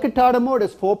 If I look at Tata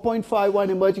Motors, 4.51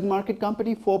 emerging market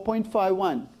company,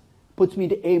 4.51 puts me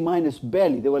to A minus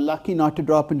barely. They were lucky not to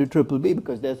drop into BBB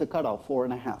because there's a cutoff,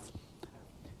 4.5.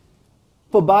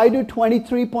 For Baidu,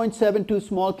 23.72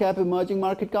 small cap emerging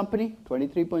market company,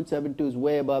 23.72 is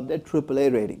way above their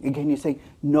AAA rating. Again, you say,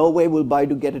 no way will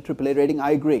Baidu get a AAA rating.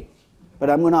 I agree. But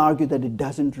I'm going to argue that it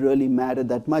doesn't really matter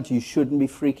that much. You shouldn't be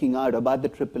freaking out about the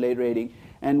AAA rating.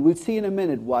 And we'll see in a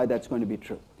minute why that's going to be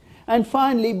true. And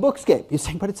finally, Bookscape. You're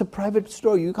saying, but it's a private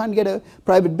store. You can't get a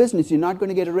private business. You're not going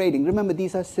to get a rating. Remember,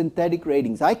 these are synthetic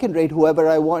ratings. I can rate whoever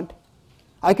I want.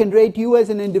 I can rate you as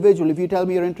an individual if you tell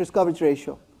me your interest coverage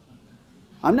ratio.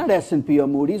 I'm not S&P or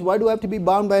Moody's. Why do I have to be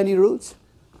bound by any rules?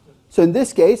 So in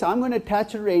this case, I'm going to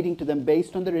attach a rating to them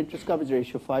based on their interest coverage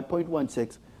ratio,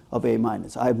 5.16 of A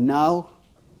minus. I have now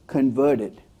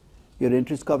converted your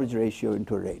interest coverage ratio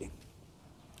into a rating.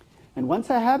 And once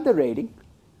I have the rating,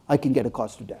 I can get a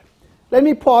cost of debt. Let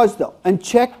me pause though and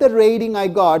check the rating I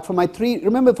got for my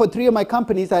remember for 3 of my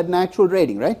companies I had an actual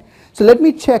rating, right? So let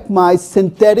me check my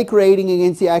synthetic rating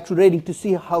against the actual rating to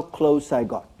see how close I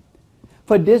got.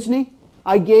 For Disney,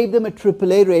 I gave them a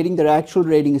AAA rating. Their actual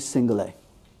rating is single A.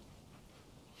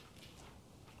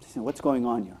 So what's going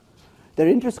on here? Their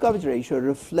interest coverage ratio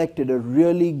reflected a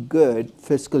really good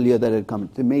fiscal year that had come.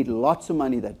 They made lots of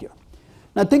money that year.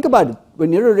 Now think about it.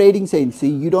 When you're a ratings agency,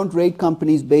 you don't rate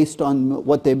companies based on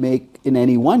what they make in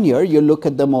any one year. You look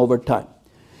at them over time.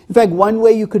 In fact, one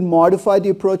way you could modify the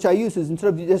approach I use is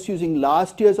instead of just using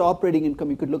last year's operating income,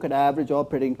 you could look at average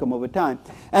operating income over time.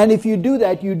 And if you do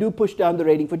that, you do push down the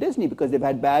rating for Disney because they've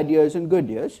had bad years and good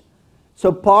years.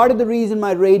 So part of the reason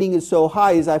my rating is so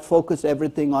high is I focus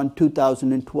everything on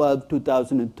 2012,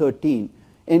 2013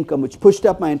 income, which pushed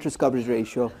up my interest coverage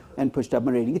ratio and pushed up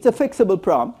my rating. It's a fixable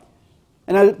problem,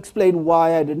 and I'll explain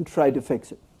why I didn't try to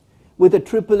fix it. With a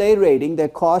AAA rating, their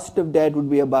cost of debt would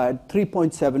be about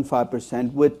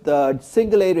 3.75%. With the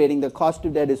single A rating, the cost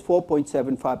of debt is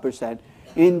 4.75%.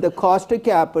 In the cost of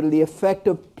capital, the effect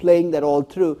of playing that all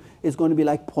through is going to be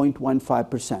like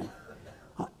 0.15%.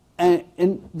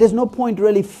 And there's no point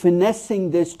really finessing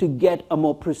this to get a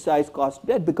more precise cost of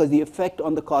debt because the effect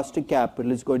on the cost of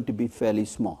capital is going to be fairly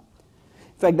small.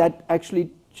 In fact, that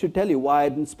actually should tell you why I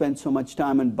didn't spend so much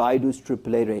time on Baidu's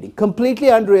AAA rating. Completely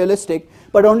unrealistic,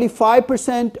 but only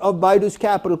 5% of Baidu's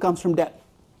capital comes from debt.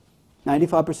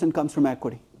 95% comes from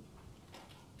equity.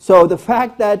 So the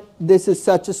fact that this is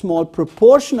such a small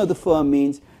proportion of the firm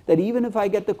means that even if I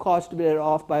get the cost of debt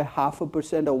off by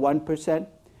 0.5% or 1%,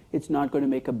 it's not going to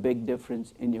make a big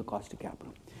difference in your cost of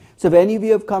capital. So if any of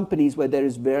you have companies where there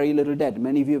is very little debt,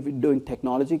 many of you are doing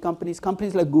technology companies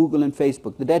like Google and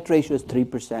Facebook, the debt ratio is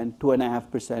 3%,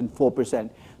 2.5%, 4%.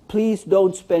 Please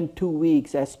don't spend 2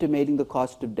 weeks estimating the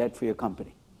cost of debt for your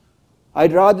company.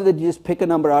 I'd rather that you just pick a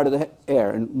number out of the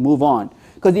air and move on.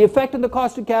 Because the effect on the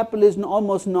cost of capital is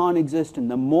almost non-existent.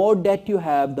 The more debt you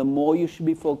have, the more you should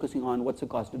be focusing on what's the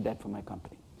cost of debt for my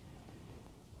company.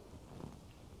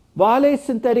 Vale's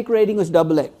synthetic rating was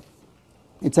AA.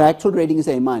 Its actual rating is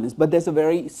A minus, but there's a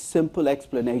very simple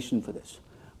explanation for this.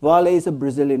 Vale is a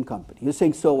Brazilian company. You're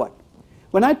saying, so what?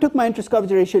 When I took my interest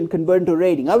coverage ratio and converted to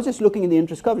rating, I was just looking at the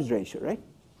interest coverage ratio, right?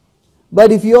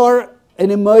 But if you're an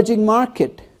emerging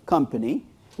market company,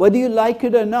 whether you like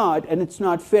it or not, and it's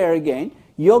not fair again,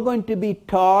 you're going to be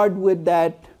tarred with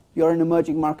that. You're an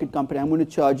emerging market company. I'm going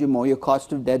to charge you more. Your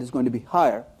cost of debt is going to be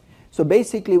higher. So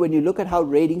basically, when you look at how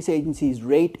ratings agencies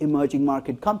rate emerging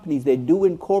market companies, they do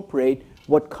incorporate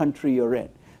what country you're in.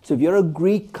 So if you're a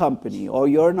Greek company or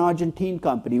you're an Argentine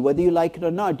company, whether you like it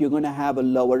or not, you're going to have a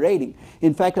lower rating.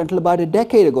 In fact, until about a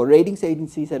decade ago, ratings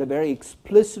agencies had a very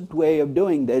explicit way of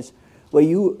doing this,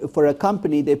 where for a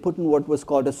company, they put in what was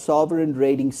called a sovereign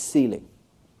rating ceiling.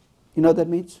 You know what that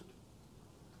means?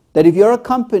 That if you're a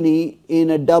company in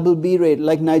a double B rate,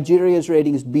 like Nigeria's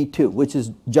rating is B2, which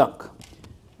is junk.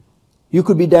 You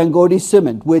could be Dangote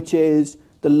Cement, which is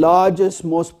the largest,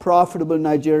 most profitable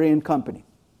Nigerian company.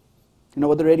 You know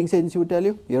what the ratings agency would tell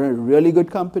you? You're a really good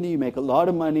company, you make a lot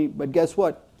of money, but guess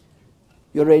what?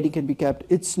 Your rating can be kept.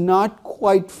 It's not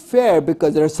quite fair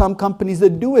because there are some companies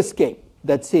that do escape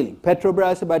that ceiling.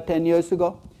 Petrobras, about 10 years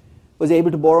ago, was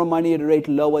able to borrow money at a rate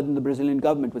lower than the Brazilian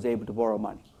government was able to borrow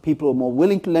money. People were more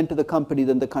willing to lend to the country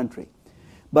than the country.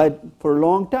 But for a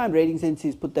long time, ratings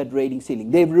agencies put that rating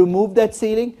ceiling. They've removed that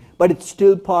ceiling, but it's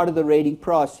still part of the rating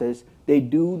process. They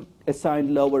do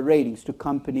assign lower ratings to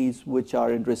companies which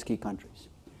are in risky countries.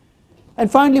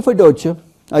 And finally, for Deutsche,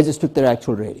 I just took their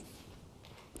actual rating.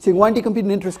 Saying, why didn't you compute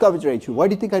an interest coverage ratio? Why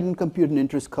do you think I didn't compute an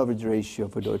interest coverage ratio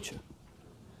for Deutsche?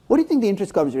 What do you think the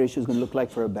interest coverage ratio is going to look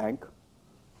like for a bank?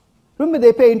 Remember,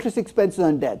 they pay interest expenses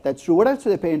on debt. That's true. What else do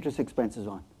they pay interest expenses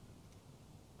on?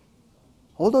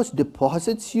 All those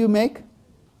deposits you make.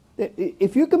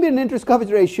 If you compute an interest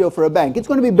coverage ratio for a bank, it's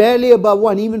going to be barely above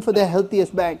 1, even for the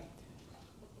healthiest bank.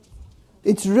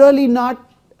 It's really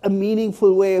not a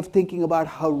meaningful way of thinking about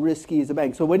how risky is a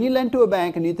bank. So when you lend to a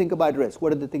bank and you think about risk,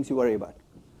 what are the things you worry about?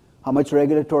 How much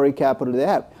regulatory capital do they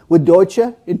have? With Deutsche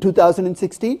in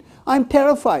 2016, I'm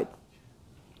terrified.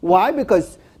 Why?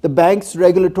 Because the bank's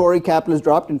regulatory capital has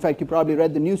dropped. In fact, you probably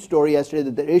read the news story yesterday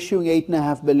that they're issuing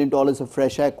 $8.5 billion of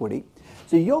fresh equity.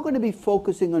 So you're going to be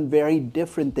focusing on very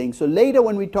different things. So later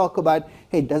when we talk about,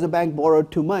 hey, does a bank borrow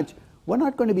too much? We're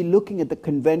not going to be looking at the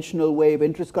conventional way of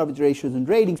interest coverage ratios and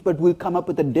ratings, but we'll come up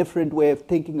with a different way of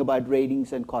thinking about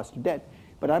ratings and cost of debt.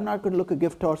 But I'm not going to look a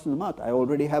gift horse in the mouth. I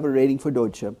already have a rating for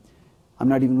Deutsche. I'm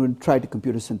not even going to try to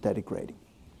compute a synthetic rating.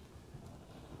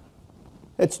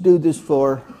 Let's do this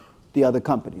for the other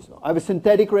companies. I have a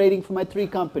synthetic rating for my 3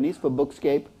 companies, for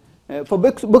Bookscape. For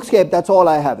Bookscape, that's all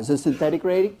I have is a synthetic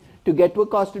rating. To get to a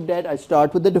cost of debt, I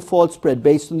start with the default spread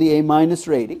based on the A-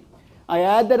 rating. I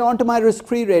add that onto my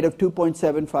risk-free rate of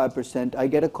 2.75%. I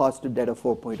get a cost of debt of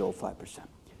 4.05%.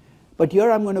 But here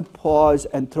I'm going to pause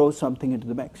and throw something into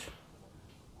the mix.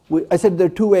 I said there are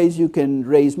 2 ways you can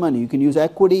raise money. You can use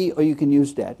equity or you can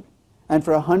use debt. And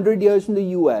for 100 years in the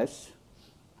US,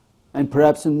 and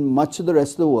perhaps in much of the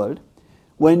rest of the world,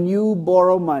 when you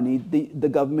borrow money, the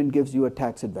government gives you a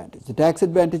tax advantage. The tax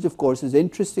advantage, of course, is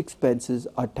interest expenses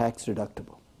are tax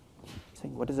deductible.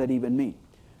 Saying, what does that even mean?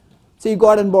 So you go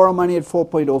out and borrow money at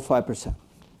 4.05%.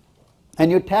 And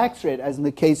your tax rate, as in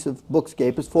the case of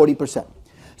Bookscape, is 40%.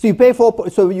 So you pay you pay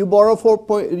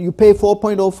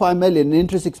 4.05 million in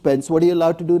interest expense. What are you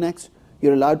allowed to do next?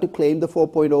 You're allowed to claim the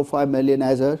 4.05 million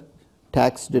as a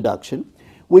tax deduction,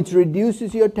 which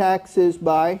reduces your taxes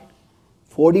by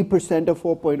 40% of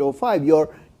 4.05.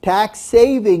 Your tax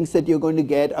savings that you're going to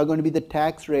get are going to be the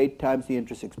tax rate times the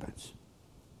interest expense.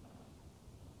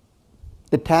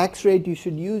 The tax rate you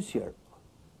should use here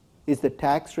is the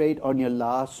tax rate on your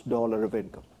last dollar of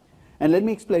income. And let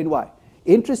me explain why.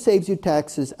 Interest saves you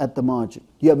taxes at the margin.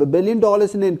 You have $1 billion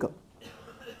in income,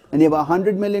 and you have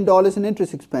 $100 million in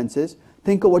interest expenses.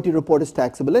 Think of what you report as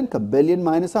taxable income. Billion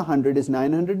minus 100 is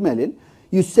 900 million.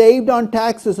 You saved on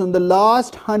taxes on the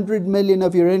last 100 million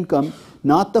of your income,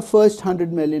 not the first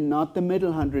 100 million, not the middle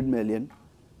 100 million.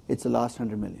 It's the last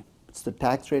 100 million. It's the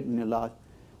tax rate on your last.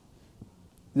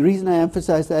 The reason I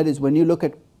emphasize that is when you look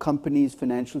at companies'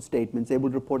 financial statements, they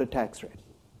will report a tax rate.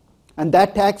 And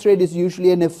that tax rate is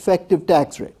usually an effective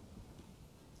tax rate.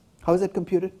 How is that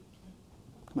computed?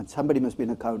 Come on, somebody must be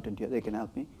an accountant here. They can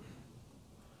help me.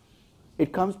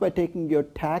 It comes by taking your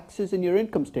taxes in your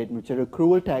income statement, which are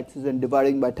accrual taxes, and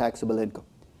dividing by taxable income.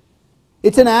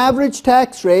 It's an average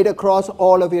tax rate across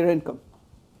all of your income.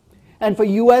 And for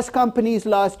US companies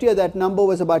last year, that number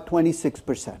was about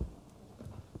 26%.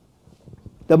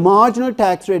 The marginal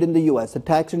tax rate in the US, the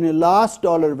tax on your last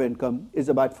dollar of income, is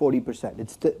about 40%.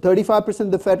 It's 35%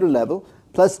 at the federal level,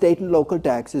 plus state and local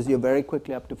taxes, you're very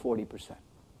quickly up to 40%.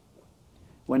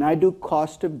 When I do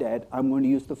cost of debt, I'm going to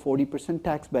use the 40%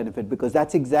 tax benefit because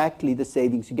that's exactly the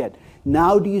savings you get.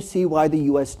 Now do you see why the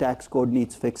US tax code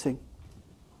needs fixing?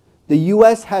 The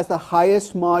US has the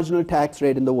highest marginal tax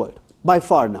rate in the world, by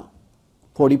far now,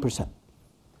 40%.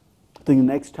 I think the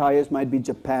next highest might be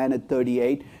Japan at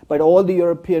 38, but all the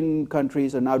European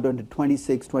countries are now down to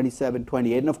 26, 27,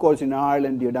 28, and of course in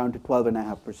Ireland you're down to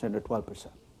 12.5% or 12%.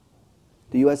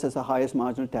 The US has the highest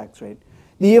marginal tax rate.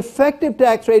 The effective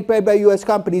tax rate paid by US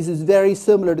companies is very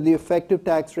similar to the effective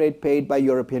tax rate paid by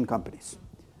European companies.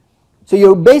 So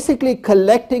you're basically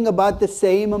collecting about the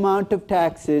same amount of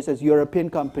taxes as European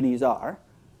companies are,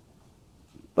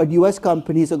 but US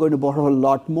companies are going to borrow a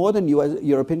lot more than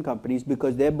European companies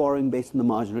because they're borrowing based on the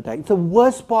marginal tax. It's the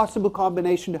worst possible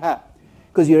combination to have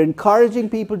because you're encouraging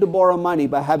people to borrow money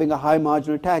by having a high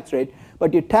marginal tax rate,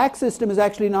 But your tax system is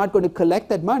actually not going to collect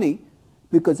that money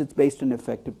because it's based on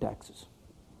effective taxes.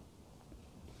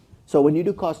 So when you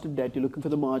do cost of debt, you're looking for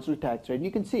the marginal tax rate. And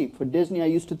you can see, for Disney, I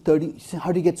used to 30.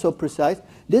 How do you get so precise?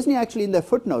 Disney actually, in their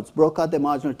footnotes, broke out their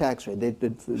marginal tax rate. They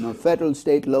did federal,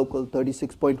 state, local,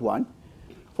 36.1.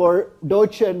 For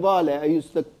Deutsche and Vale, I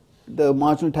used the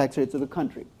marginal tax rates of the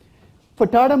country. For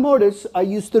Tata Motors, I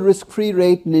used the risk-free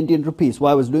rate in Indian rupees.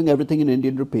 Well, I was doing everything in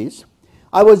Indian rupees.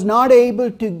 I was not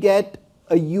able to get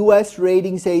a US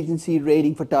ratings agency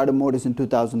rating for Tata Motors in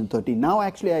 2013. Now,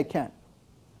 actually, I can.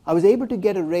 I was able to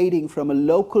get a rating from a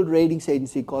local ratings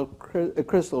agency called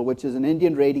CRISIL, which is an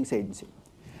Indian ratings agency.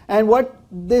 And what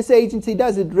this agency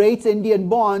does, it rates Indian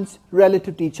bonds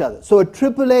relative to each other. So a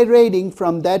AAA rating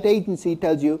from that agency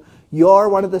tells you you're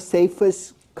one of the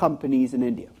safest companies in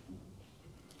India.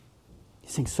 You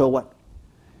think, so what?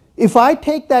 If I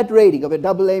take that rating of a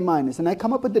AA minus and I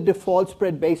come up with the default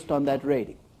spread based on that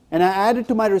rating, and I add it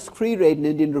to my risk-free rate in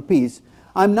Indian rupees,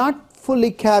 I'm not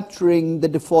fully capturing the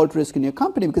default risk in your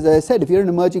company, because as I said, if you're an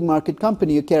emerging market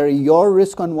company, you carry your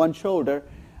risk on one shoulder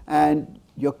and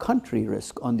your country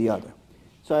risk on the other.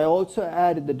 So I also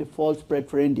added the default spread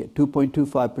for India,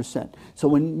 2.25%. So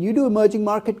when you do emerging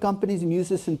market companies and use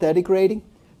a synthetic rating,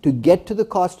 to get to the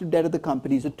cost of debt of the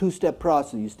company is a two-step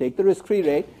process. You take the risk-free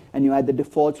rate and you add the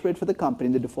default spread for the company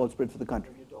and the default spread for the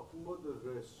country. When you're talking about the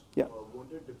risk, yeah.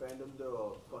 Won't it depend on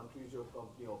the countries your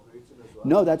company operates in as well?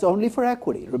 No, that's only for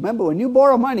equity. Remember, when you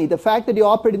borrow money, the fact that you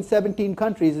operate in 17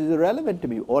 countries is irrelevant to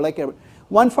me. All I care about.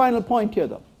 One final point here,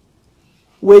 though,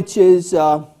 which is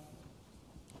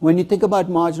when you think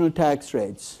about marginal tax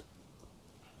rates,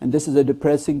 and this is a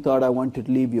depressing thought I want to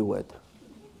leave you with,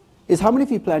 is how many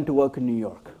of you plan to work in New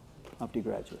York after you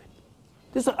graduate?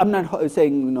 This, I'm not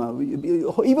saying,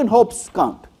 even hopes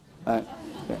count. Right?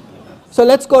 Okay. So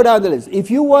let's go down the list. If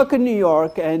you work in New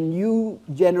York and you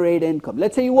generate income,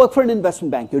 let's say you work for an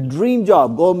investment bank, your dream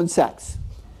job, Goldman Sachs.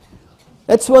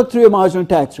 Let's work through your marginal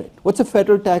tax rate. What's the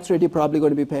federal tax rate you're probably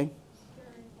going to be paying?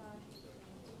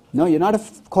 No, you're not a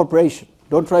corporation.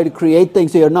 Don't try to create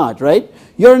things that you're not, right?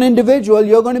 You're an individual.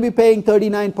 You're going to be paying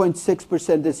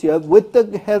 39.6% this year. With the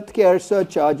healthcare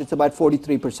surcharge, it's about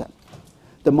 43%.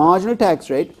 The marginal tax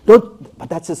rate, but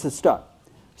that's just a start.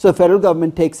 So the federal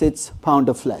government takes its pound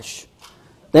of flesh.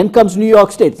 Then comes New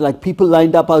York State. It's like people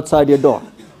lined up outside your door.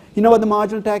 You know what the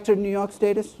marginal tax rate in New York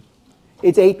State is?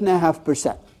 It's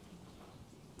 8.5%.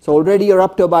 So already you're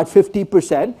up to about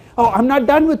 50%. Oh, I'm not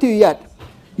done with you yet.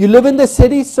 You live in the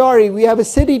city? Sorry, we have a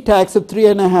city tax of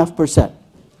 3.5%.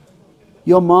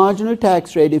 Your marginal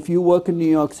tax rate, if you work in New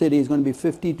York City, is going to be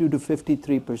 52 to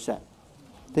 53%.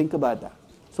 Think about that.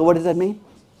 So what does that mean?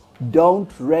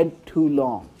 Don't rent too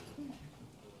long.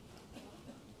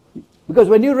 Because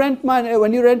when you rent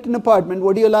an apartment,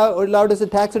 what do you allowed as a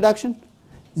tax deduction?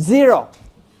 0.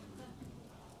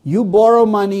 You borrow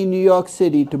money in New York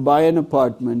City to buy an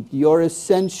apartment, you're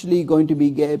essentially going to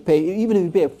be paying, even if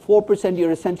you pay 4%,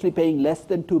 you're essentially paying less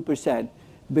than 2%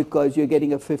 because you're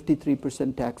getting a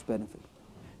 53% tax benefit.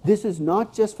 This is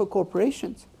not just for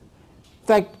corporations. In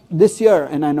fact, this year,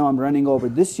 and I know I'm running over,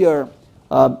 this year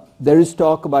there is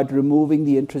talk about removing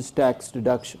the interest tax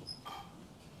deduction.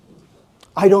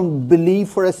 I don't believe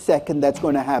for a second that's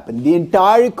going to happen. The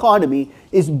entire economy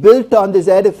is built on this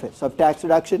edifice of tax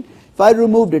reduction. If I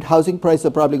removed it, housing prices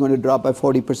are probably going to drop by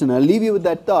 40%. I'll leave you with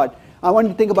that thought. I want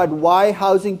to think about why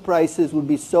housing prices would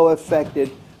be so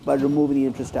affected by removing the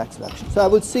interest tax deduction. So I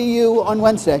will see you on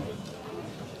Wednesday.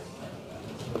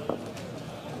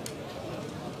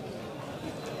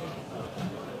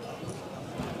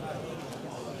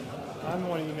 I'm the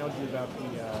one who emailed you about the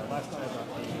last night about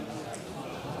the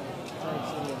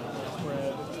currency and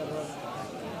spread, etc.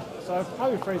 So I've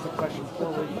probably phrased the question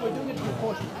poorly. You were doing it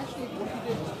proportion. Actually, what you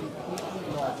did was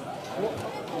completely logical.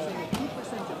 Saying a 2%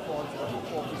 default or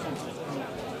 4%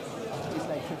 is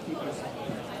like 50%.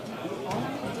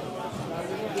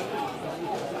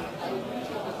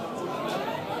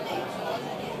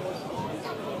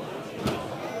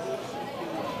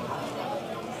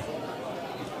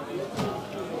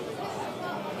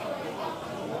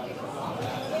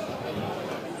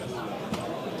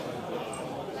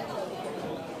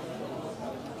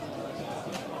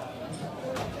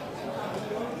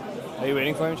 Are you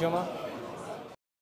waiting for him, Choma?